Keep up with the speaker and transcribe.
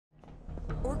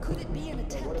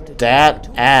that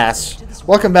ass.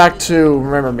 Welcome back to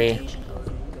Remember Me.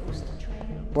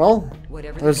 Well,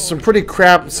 there's some pretty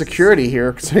crap security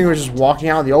here, considering we're just walking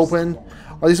out in the open.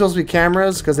 Are these supposed to be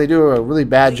cameras? Because they do a really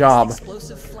bad job.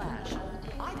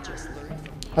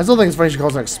 I still think it's funny she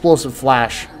calls it an explosive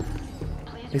flash.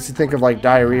 Makes you think of like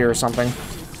diarrhea or something.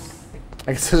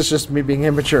 I guess it's just me being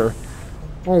immature.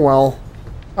 Oh well.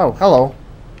 Oh, hello.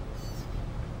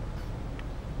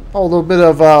 Oh, a little bit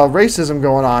of racism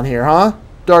going on here, huh?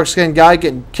 Dark-skinned guy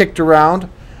getting kicked around.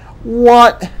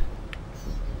 What?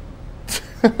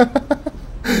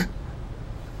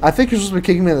 I think you're supposed to be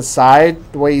kicking me in the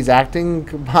side, the way he's acting.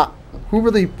 Who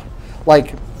really,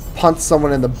 like, punts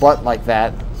someone in the butt like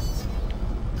that?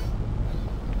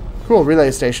 Cool,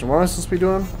 relay station. What am I supposed to be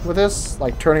doing with this?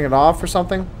 Like, turning it off or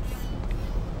something?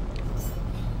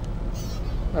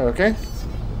 Okay.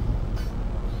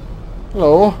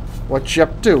 Hello. What you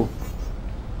up to?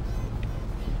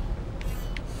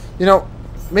 You know,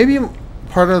 maybe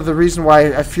part of the reason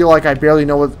why I feel like I barely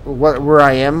know where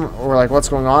I am or like what's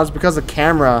going on is because the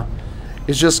camera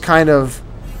is just kind of,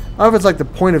 I don't know if it's like the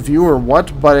point of view or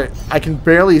what, but I can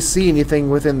barely see anything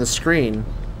within the screen.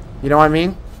 You know what I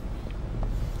mean?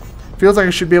 Feels like I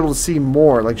should be able to see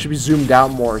more, like it should be zoomed out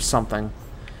more or something.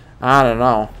 I don't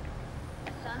know.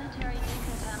 Sanitary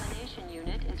decontamination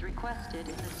unit is requested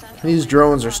in the central. These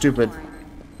drones are stupid.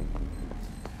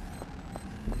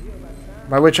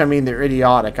 By which I mean they're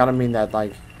idiotic. I don't mean that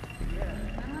like...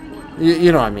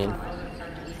 You know what I mean.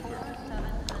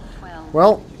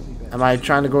 Well, am I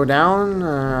trying to go down?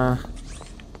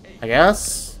 I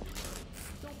guess?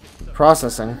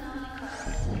 Processing.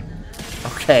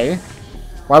 Okay.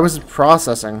 Why was it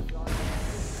processing?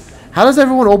 How does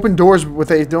everyone open doors with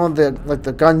they doing the like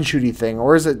the gun shooty thing?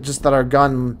 Or is it just that our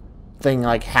gun thing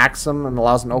like hacks them and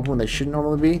allows them to open when they shouldn't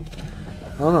normally be?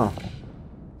 I don't know.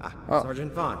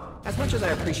 Sergeant Vaughn, as much as I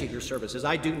appreciate your services,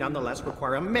 I do nonetheless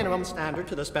require a minimum standard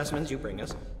to the specimens you bring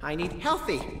us. I need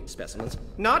healthy specimens,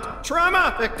 not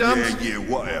trauma victims! Yeah,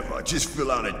 whatever. Just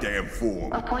fill out a damn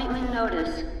form. Appointment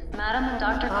notice. Madam and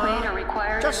Dr. Quaid are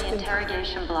required in the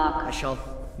interrogation block. I shall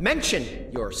mention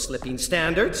your slipping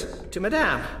standards to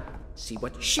Madame. See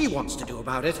what she wants to do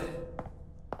about it.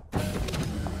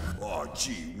 Oh,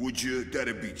 gee, would you?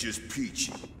 That'd be just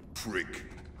peachy, prick.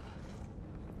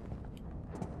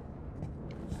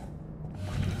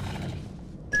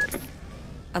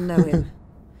 I know him.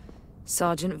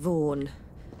 Sergeant Vaughn.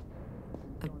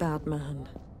 A bad man.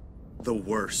 The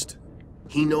worst.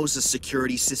 He knows the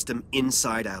security system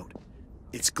inside out.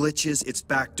 Its glitches, its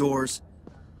backdoors.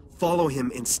 Follow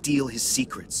him and steal his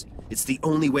secrets. It's the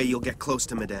only way you'll get close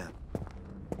to Madame.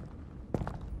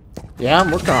 Yeah,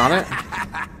 I'm working on it.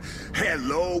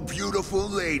 Hello, beautiful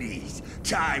ladies.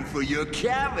 Time for your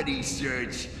cavity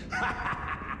search.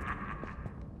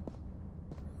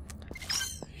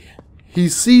 He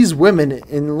sees women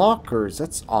in lockers.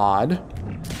 That's odd.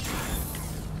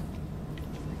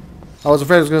 I was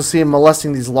afraid I was going to see him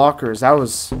molesting these lockers. That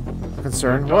was a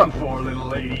concern. What? Poor little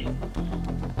lady.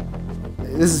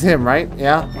 This is him, right?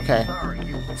 Yeah? Okay.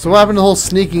 So what happened to the whole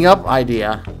sneaking up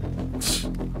idea?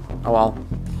 Oh well.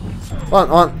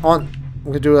 On. I'm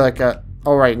going to do like a...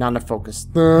 Oh right, not enough focus.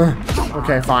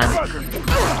 Okay, fine.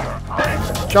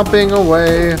 Jumping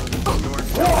away.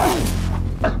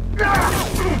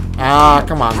 Ah,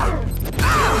 come on.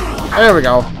 There we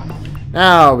go.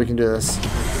 Now we can do this.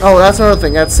 Oh, that's another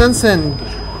thing. That Sense and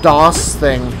DOS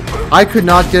thing, I could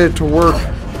not get it to work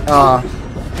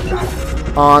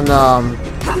on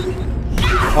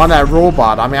that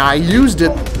robot. I mean, I used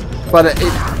it, but it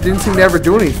didn't seem to ever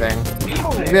do anything.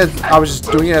 Maybe I was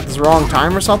just doing it at the wrong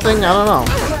time or something. I don't know.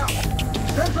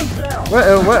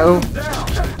 Uh-oh.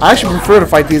 I actually prefer to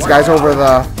fight these guys over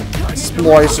the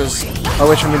splicers, by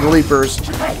which I mean the leapers.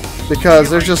 Because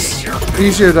they're just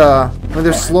easier to, I mean,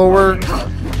 they're slower,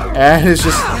 and it's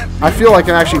just, I feel like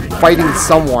I'm actually fighting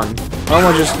someone. I don't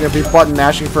want to just be button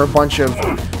mashing for a bunch of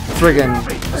friggin'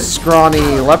 scrawny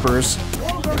lepers.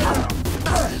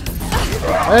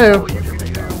 Hey.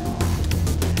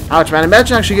 Ouch, man.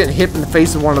 Imagine actually getting hit in the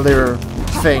face with one of their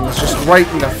things. Just right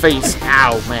in the face.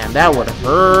 Ow, man. That would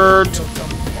hurt.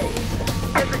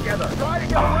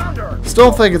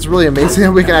 Still think it's really amazing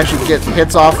that we can actually get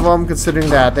hits off of them, considering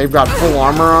that they've got full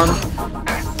armor on.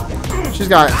 She's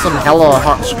got some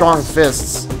hella strong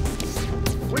fists.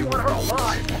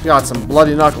 She got some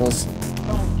bloody knuckles.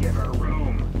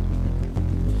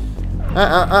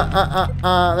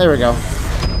 There we go.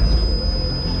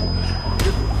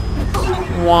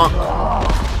 Wah.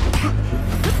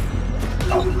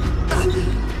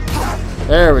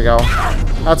 There we go.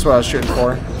 That's what I was shooting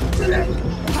for.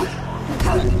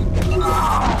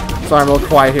 Sorry, I'm a little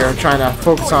quiet here. I'm trying to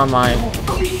focus on my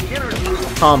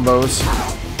combos.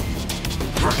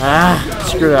 Ah,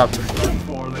 screwed up.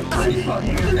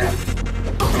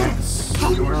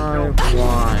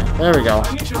 There we go.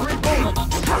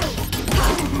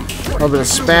 A little bit of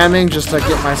spamming just to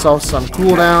get myself some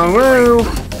cooldown. Woo!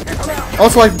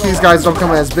 Also, like these guys don't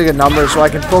come in as big a number, so I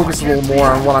can focus a little more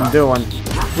on what I'm doing.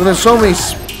 When there's so many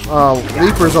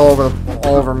leapers all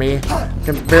over me, I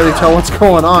can barely tell what's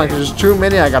going on because there's too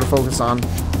many I gotta focus on.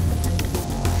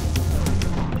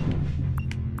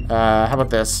 How about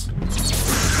this? It's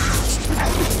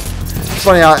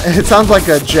funny, it sounds like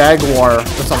a jaguar or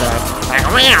something like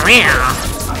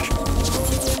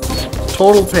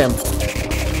total pimp.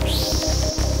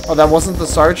 Oh, that wasn't the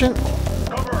sergeant?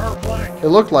 It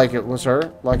looked like it was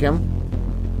her, like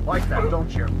him. Like that, don't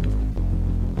you?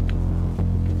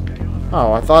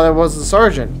 Oh, I thought it was the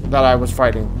sergeant that I was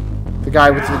fighting. The guy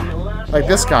with the... like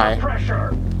this guy.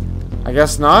 I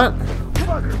guess not.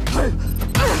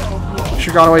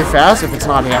 Should've gone away fast if it's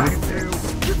not him.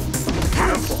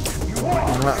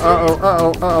 Uh-oh,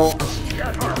 uh-oh, uh-oh.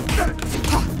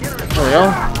 There we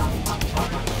go.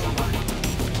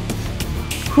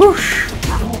 Whoosh.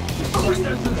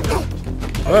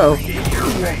 Uh-oh.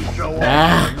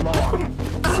 Ah.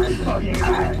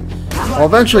 I'll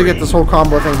eventually get this whole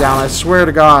combo thing down. I swear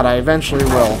to God, I eventually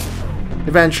will.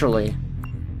 Eventually.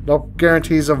 No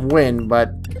guarantees of win,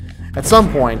 but at some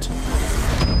point.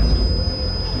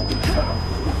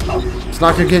 It's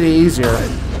not going to get any easier.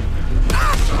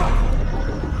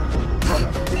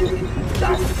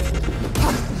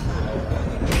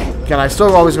 Again, I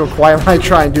still always go quiet when I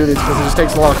try and do these because it just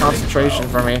takes a lot of concentration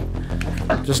for me.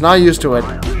 Just not used to it.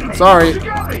 Sorry.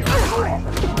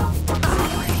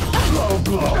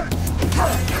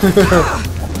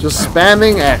 Just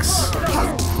spamming X.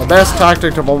 The best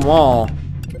tactic of them all.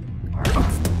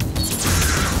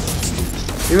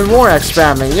 Even more X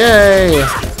spamming. Yay!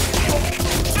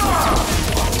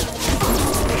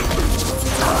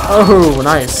 Oh,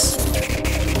 nice.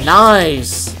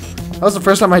 Nice! That was the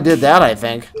first time I did that, I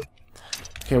think.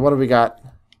 Okay, what do we got?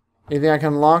 Anything I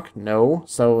can unlock? No.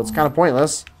 So it's kind of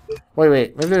pointless.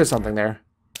 Wait. Maybe there's something there.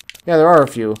 Yeah, there are a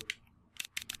few.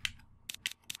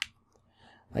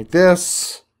 Like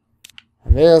this.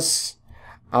 And this.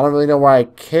 I don't really know why I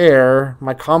care.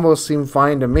 My combos seem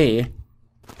fine to me.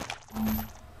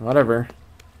 Whatever.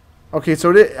 Okay,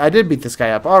 so I did beat this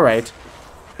guy up. Alright.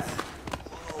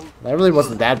 That really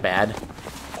wasn't that bad.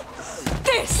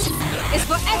 This is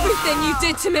for everything you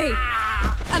did to me.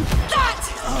 And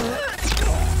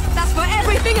that's for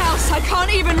everything else I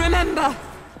can't even remember.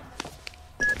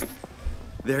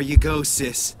 There you go,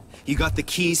 sis. You got the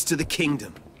keys to the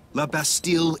kingdom. La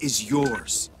Bastille is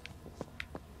yours.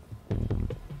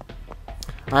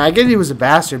 I get he was a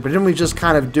bastard, but didn't we just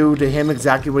kind of do to him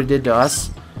exactly what he did to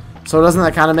us? So doesn't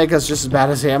that kind of make us just as bad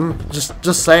as him?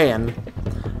 Just saying.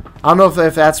 I don't know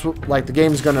if that's like the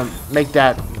game's gonna make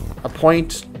that a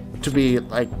point to be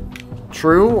like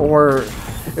true, or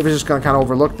if it's just gonna kind of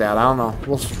overlook that. I don't know.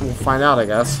 We'll find out, I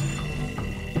guess.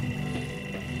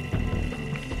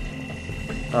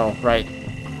 Oh, right.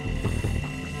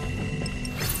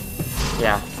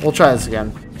 Yeah, we'll try this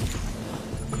again.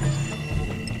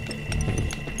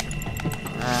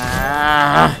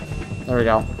 There we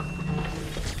go.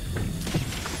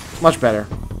 Much better.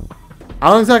 I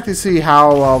don't exactly see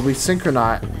how we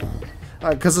synchronize.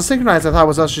 Because the synchronize I thought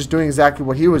was us just doing exactly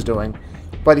what he was doing.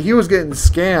 But he was getting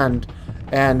scanned,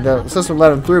 and the system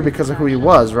let him through because of who he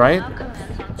was, right?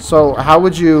 So how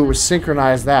would you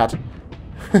synchronize that?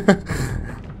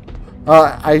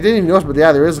 I didn't even notice, but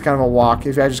yeah, there is kind of a walk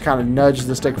if I just kind of nudge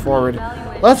the stick forward.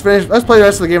 Let's play the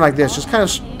rest of the game like this, just kind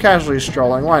of casually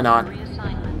strolling. Why not?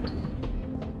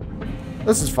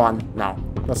 This is fun. No,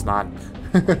 that's not.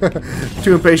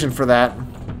 Too impatient for that.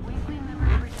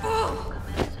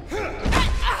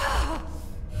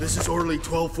 This is Orly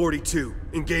 1242.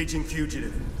 Engaging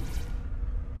fugitive.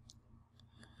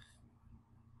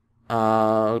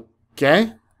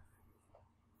 Okay.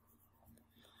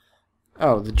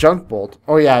 Oh, the junk bolt.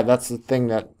 Oh yeah, that's the thing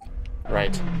that...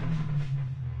 Right.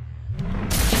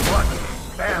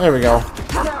 There we go.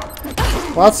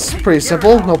 Well, that's pretty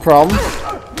simple. No problem.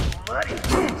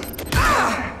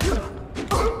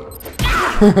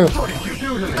 Get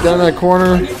in that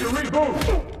corner.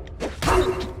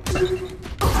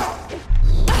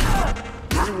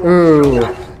 Ooh.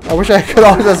 I wish I could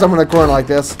always have someone in the corner like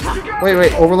this.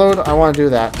 Wait, overload? I want to do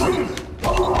that.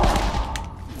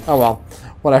 Oh well.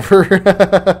 Whatever.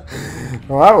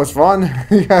 Well, that was fun.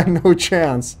 You had no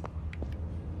chance.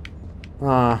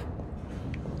 Awful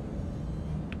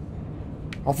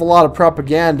lot of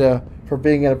propaganda for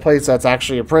being in a place that's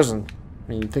actually a prison. I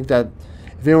mean, you'd think that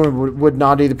if anyone would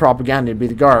not do the propaganda, it'd be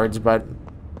the guards, but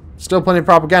still plenty of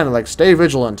propaganda, like, stay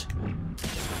vigilant.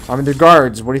 I mean, the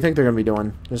guards, what do you think they're going to be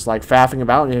doing? Just, like, faffing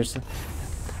about?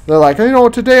 They're like, you know,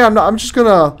 today I'm just going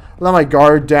to let my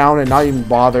guard down and not even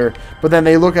bother. But then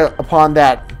they look upon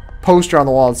that poster on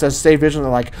the wall that says stay vigilant.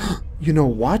 They're like, you know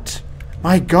what?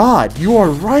 My God, you are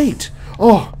right.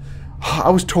 Oh,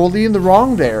 I was totally in the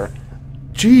wrong there.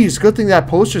 Jeez, good thing that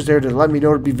poster's there to let me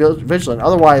know to be vigilant.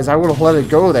 Otherwise, I would have let it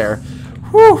go there.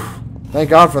 Whew. Thank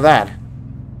God for that.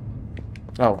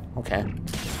 Oh, okay.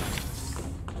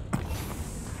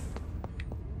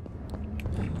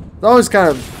 It's always kind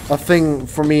of a thing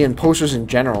for me in posters in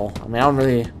general. I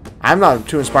mean, I'm not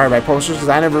too inspired by posters because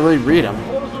I never really read them.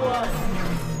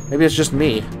 Maybe it's just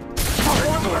me.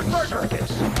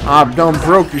 I done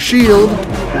broke your shield.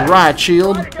 Your right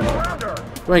shield.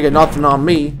 You ain't got nothing on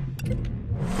me.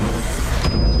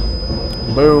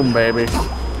 Boom, baby.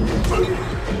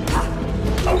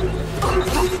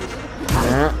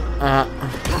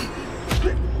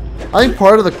 I think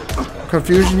part of the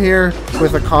confusion here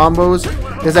with the combos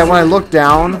is that when I look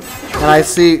down and I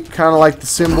see kind of like the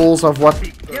symbols of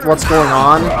what's going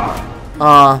on,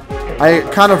 I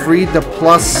kind of read the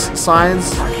plus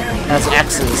signs as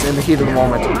X's in the heat of the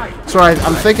moment. So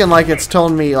I'm thinking like it's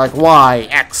telling me like Y,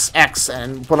 X, X,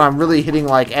 but I'm really hitting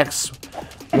like X,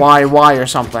 Y, Y or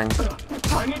something.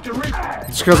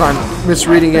 It's because I'm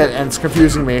misreading it and it's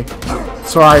confusing me.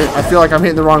 So I feel like I'm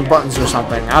hitting the wrong buttons or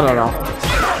something. I don't know.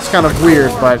 It's kind of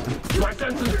weird, but...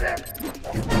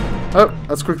 Oh,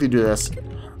 let's quickly do this.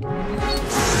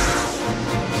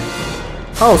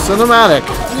 Oh, cinematic!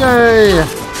 Yay!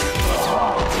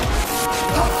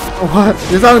 What?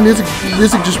 You thought the music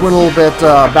just went a little bit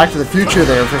Back to the Future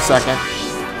there for a second.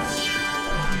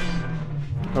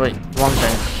 Oh wait, wrong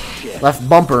thing. Left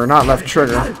bumper, not left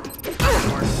trigger.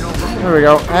 There we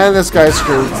go. And this guy's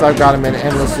screwed, because I've got him in an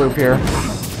endless loop here.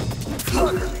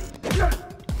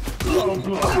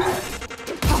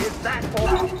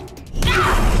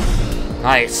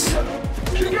 Nice.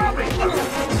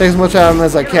 Take as much out of him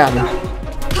as I can.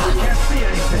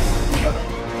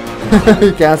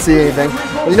 You can't see anything.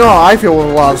 But you know how I feel with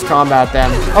a lot of this combat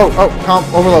then.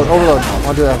 Overload. I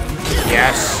want to do that.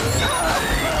 Yes.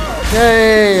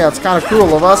 Yay, that's kind of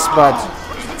cruel of us, but...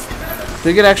 Do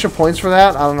you get extra points for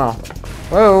that? I don't know.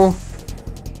 Whoa.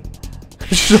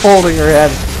 She's holding her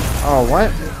head. Oh,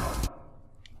 what?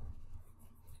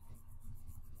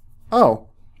 Oh.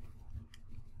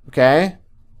 Okay.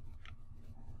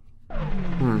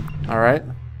 Alright.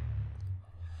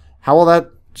 How will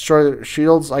that destroy the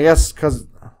shields? I guess because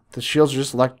the shields are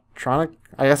just electronic.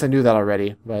 I guess I knew that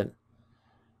already, but...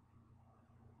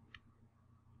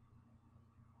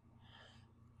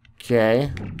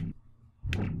 Okay.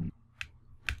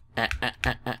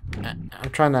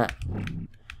 I'm trying to...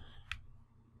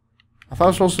 I thought I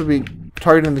was supposed to be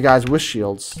targeting the guys with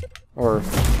shields. Or...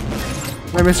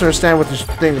 I misunderstand what this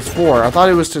thing is for. I thought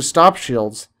it was to stop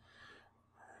shields.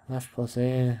 Left plus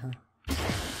A.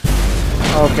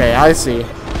 Okay, I see.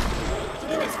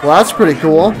 Well, that's pretty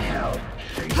cool.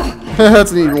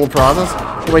 That's a neat little process.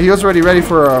 Wait, he was already ready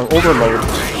for an overload.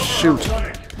 Shoot.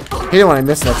 I hate it when I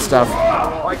miss that stuff.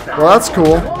 Well, that's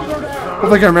cool.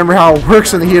 Hopefully I can remember how it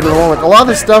works in the heat of the moment. A lot of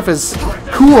this stuff is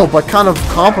cool, but kind of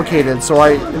complicated, so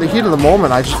in the heat of the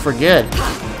moment, I just forget.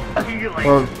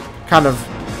 Or kind of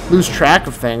lose track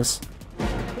of things.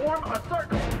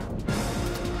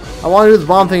 I want to do the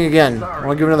bomb thing again. I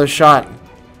want to give it another shot.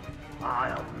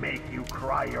 I'll make you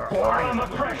cry your eyes on the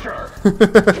pressure.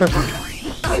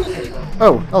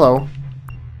 Oh, hello.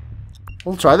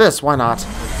 We'll try this. Why not?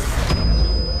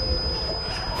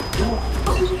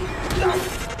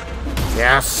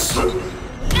 Yes.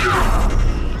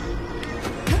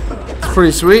 It's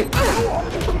pretty sweet.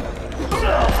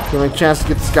 Give me a chance to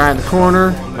get this guy in the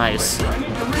corner. Nice.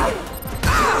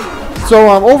 So,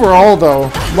 overall, though,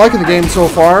 I'm liking the game so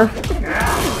far.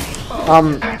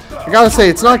 I gotta say,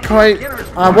 it's not quite...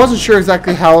 I wasn't sure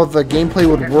exactly how the gameplay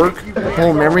would work, the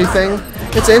whole memory thing.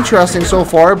 It's interesting so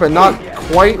far, but not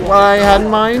quite what I had in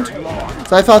mind.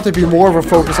 So I thought there'd be more of a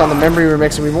focus on the memory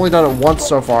remixing. We've only done it once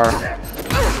so far.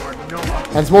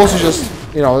 And it's mostly just,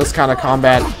 you know, this kind of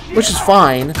combat, which is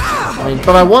fine. I mean,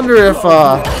 but I wonder if,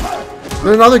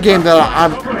 there's another game that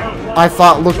I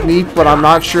thought looked neat, but I'm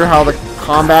not sure how the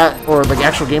combat or the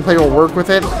actual gameplay will work with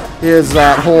it, is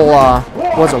that whole,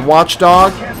 was it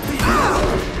Watchdog?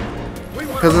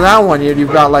 Because in that one,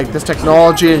 you've got, like, this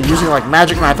technology and using, like,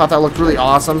 magic, and I thought that looked really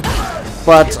awesome.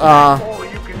 But,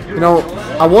 you know,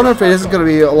 I wonder if it is going to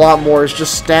be a lot more. It's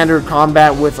just standard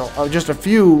combat with just a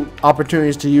few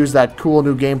opportunities to use that cool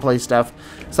new gameplay stuff.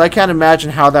 So I can't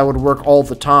imagine how that would work all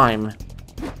the time.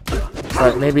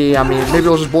 But maybe, I mean, maybe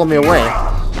it'll just blow me away.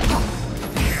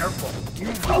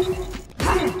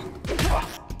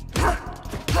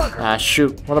 Ah,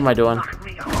 shoot. What am I doing?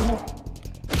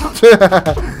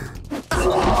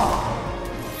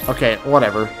 Okay,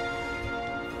 whatever.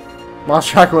 Lost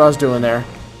track of what I was doing there.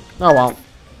 Oh well.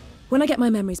 When I get my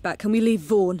memories back, can we leave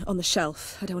Vaughn on the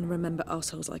shelf? I don't want to remember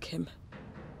assholes like him.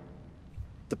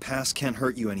 The past can't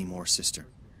hurt you anymore, sister.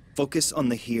 Focus on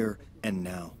the here and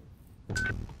now.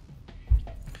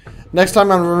 Next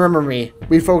time on Remember Me,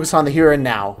 we focus on the here and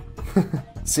now.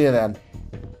 See you then.